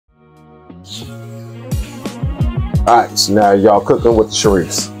Alright, so now y'all cooking with the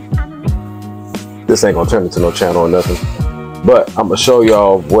Shareefs. This ain't gonna turn into no channel or nothing, but I'm gonna show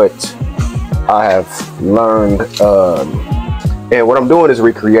y'all what I have learned. And what I'm doing is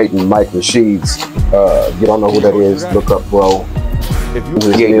recreating Mike Rashid's. If you don't know who that is, look up, bro. If you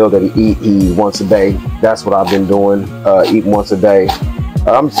the meal that he eat once a day. That's what I've been doing, eating once a day.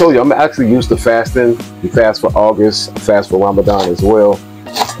 I'm telling you, I'm actually used to fasting. We fast for August, fast for Ramadan as well.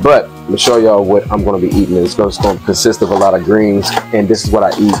 But I'm gonna show y'all what I'm gonna be eating. It's going to consist of a lot of greens, and this is what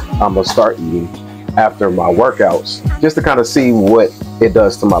I eat. I'm gonna start eating after my workouts, just to kind of see what it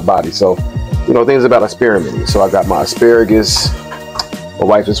does to my body. So, you know, things about experimenting. So I got my asparagus. My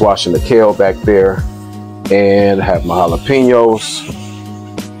wife is washing the kale back there, and I have my jalapenos,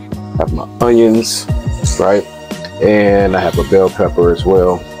 have my onions, right? And I have a bell pepper as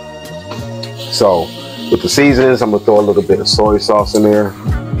well. So with the seasonings, I'm gonna throw a little bit of soy sauce in there,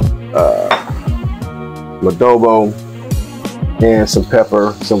 adobo, and some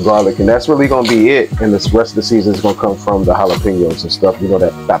pepper, some garlic, and that's really gonna be it. And the rest of the season is gonna come from the jalapenos and stuff. You know,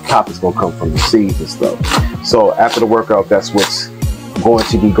 that top is gonna come from the seeds and stuff. So after the workout, that's what's going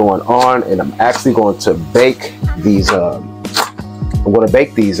to be going on. And I'm actually going to bake these. I'm gonna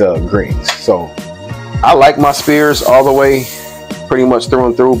bake these greens. So I like my spears all the way, pretty much through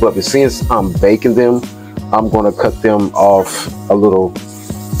and through. But since I'm baking them, I'm gonna cut them off a little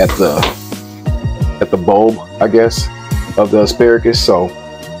at the bulb, I guess, of the asparagus. So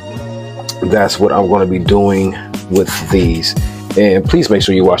that's what I'm going to be doing with these. And please make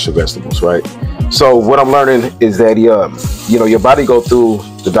sure you wash your vegetables, right? So what I'm learning is that you know, your body go through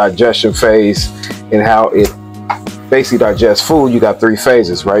the digestion phase and how it basically digests food. You got 3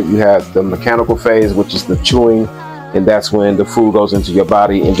 phases, right? You have the mechanical phase, which is the chewing, and that's when the food goes into your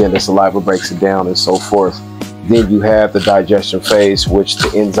body, and then the saliva breaks it down and so forth. Then you have the digestion phase, which the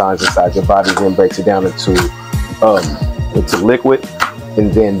enzymes inside your body then breaks it down into liquid,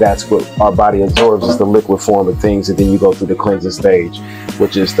 and then that's what our body absorbs is the liquid form of things. And then you go through the cleansing stage,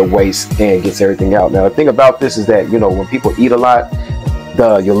 which is the waste, and gets everything out. Now the thing about this is that, you know, when people eat a lot,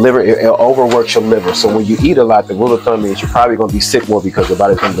 your liver, it overworks your liver. So when you eat a lot, the rule of thumb is you're probably going to be sick more because your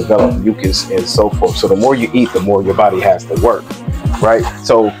body's going to develop mucus and so forth. So the more you eat, the more your body has to work, right?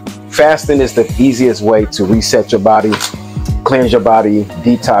 So fasting is the easiest way to reset your body, cleanse your body,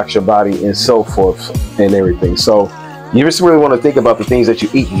 detox your body, and so forth and everything. So you just really want to think about the things that you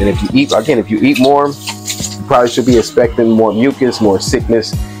eat. And if you eat, again, if you eat more, you probably should be expecting more mucus, more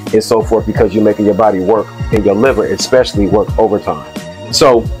sickness, and so forth, because you're making your body work, and your liver especially work overtime.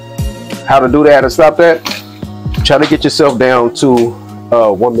 So how to do that and stop that? Try to get yourself down to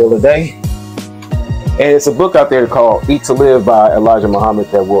 1 meal a day. And it's a book out there called Eat to Live by Elijah Muhammad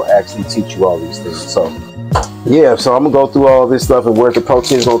that will actually teach you all these things. So yeah, so I'm gonna go through all this stuff and where the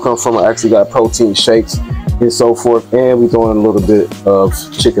protein is gonna come from. I actually got protein shakes and so forth, and we're throwing a little bit of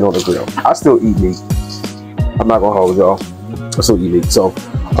chicken on the grill. I still eat meat. I'm not gonna hold y'all. I still eat meat. So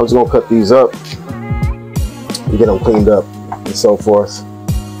I'm just gonna cut these up and get them cleaned up and so forth.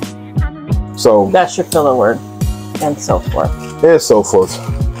 So that's your filler word, and so forth. And so forth.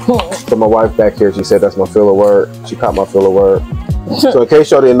 So my wife back here, she said that's my filler word. She caught my filler word. So in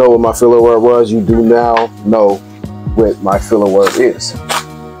case y'all didn't know what my filler word was, you do now know what my filler word is.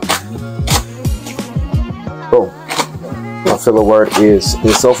 Boom. My filler word is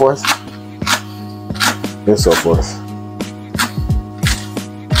and so forth. And so forth.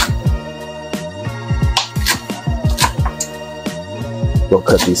 We'll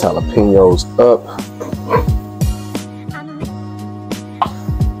cut these jalapenos up.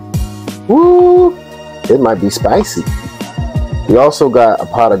 Woo! It might be spicy. We also got a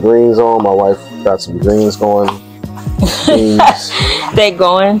pot of greens on. My wife got some greens going. Greens. They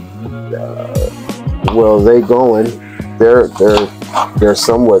going? Well, they going. They're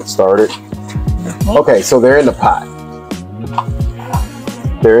somewhat started. Okay, so they're in the pot.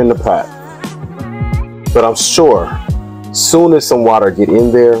 They're in the pot. But I'm sure, soon as some water get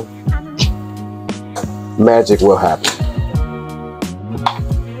in there, magic will happen.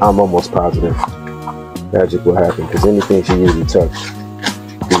 I'm almost positive magic will happen, because anything she usually touch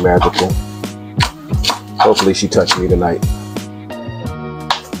be magical. Hopefully she touched me tonight.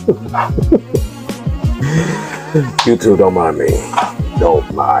 You two don't mind me.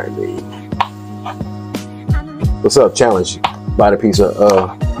 Don't mind me. What's up? Challenge. Buy the piece of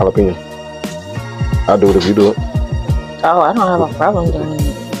jalapeno. I'll do it if you do it. Oh, I don't have a problem doing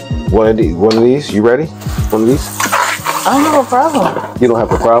it. One of these. You ready? One of these? I don't have a problem. You don't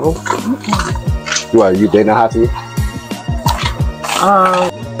have a problem? Why, they not hot to you? I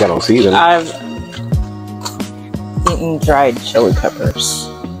don't see them. I've eaten dried chili peppers.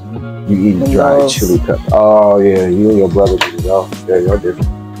 You eat dried chili pepper. Oh yeah, you and your brother do it. Oh, yeah, y'all different.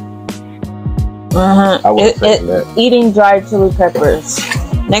 I wasn't thinking that. Eating dried chili peppers.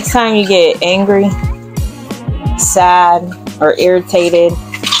 Next time you get angry, sad, or irritated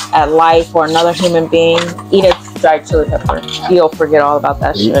at life or another human being, eat a dried chili pepper. You'll forget all about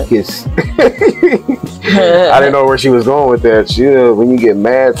that shit. Yes. I didn't know where she was going with that. When you get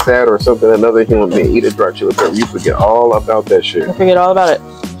mad, sad, or something, another human being, eat a dried chili pepper. You forget all about that shit. You forget all about it.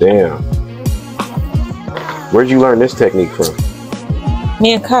 Damn. Where'd you learn this technique from?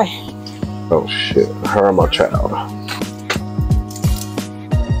 Me and Kai. Oh shit. Her and my child.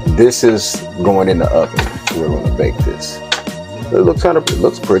 This is going in the oven. We're gonna bake this. It looks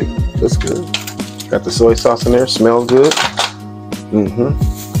pretty. Looks good. Got the soy sauce in there. Smells good.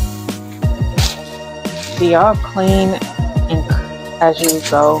 Do y'all clean as you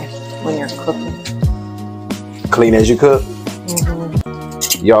go when you're cooking? Clean as you cook?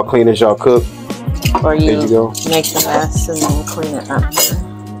 Y'all clean as y'all cook? Or you make the mess and then clean it after?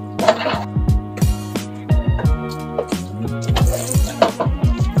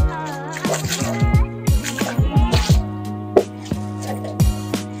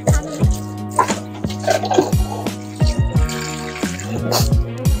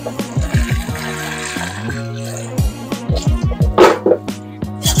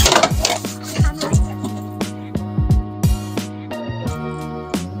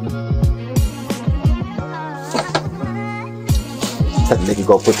 That nigga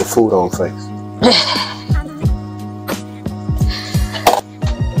go put the food on face.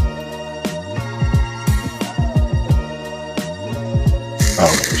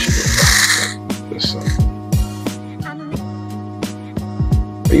 Oh, what she doing? This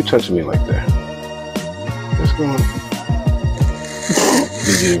Why you touching me like that? What's going on?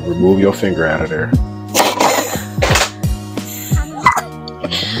 You need to remove your finger out of there.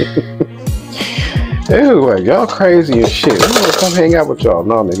 Anyway, y'all crazy as shit. I'm gonna come hang out with y'all.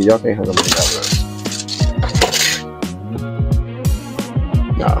 No, nigga, y'all can't hang out with us.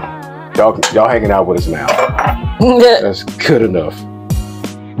 No. Y'all hanging out with us now. That's good enough.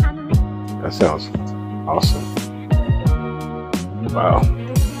 That sounds awesome. Wow.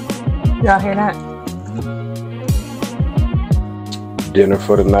 Y'all hear that? Dinner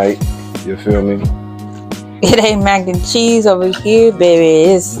for the night. You feel me? It ain't mac and cheese over here,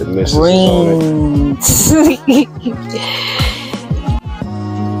 baby. It's greens.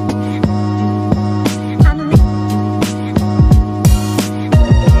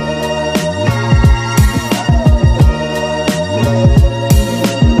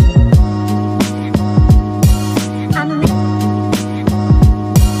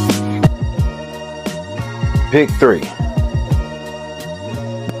 Pick three.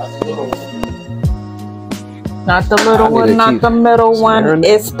 Not the little one, not the middle one.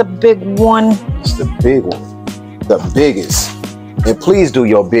 It's the big one. It's the big one. The biggest. And please do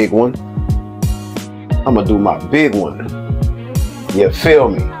your big one. I'm gonna do my big one. You feel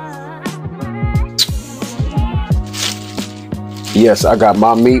me? Yes, I got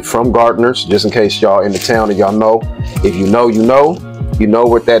my meat from Gardner's, just in case y'all in the town and y'all know. If you know, you know. You know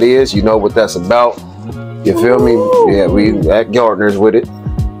what that is. You know what that's about. You feel me? Yeah, we at Gardner's with it.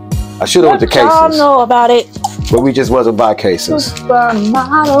 I should have went to cases. Y'all know about it. But we just wasn't by cases.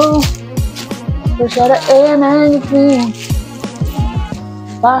 Supermodel. Push out an airman queen.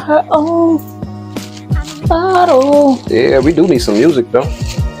 By her own bottle. Yeah, we do need some music though.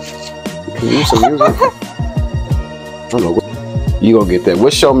 We can use some music. I don't know. You gonna get that.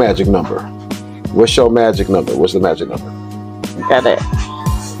 What's your magic number? What's your magic number? What's the magic number? Got it.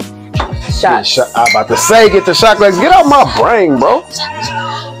 Shots. I'm about to say, get the shot glass. Get out my brain, bro.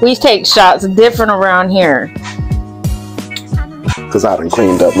 We take shots different around here. Cause I done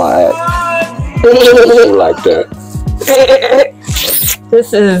cleaned up my act. Like that.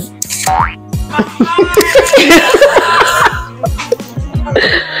 This is.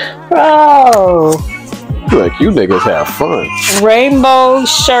 Bro. Like you niggas have fun. Rainbow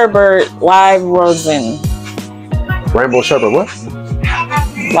sherbet live rosin. Rainbow sherbet what?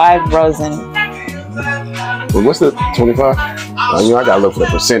 Live rosin. Well, what's the 25? You know, I gotta look for the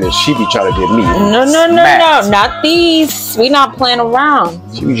percentage. She be trying to get me. No, not these. We not playing around.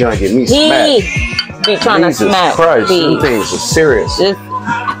 She be trying to get me smacked. Be trying Jesus to smack. Christ, these things are serious. This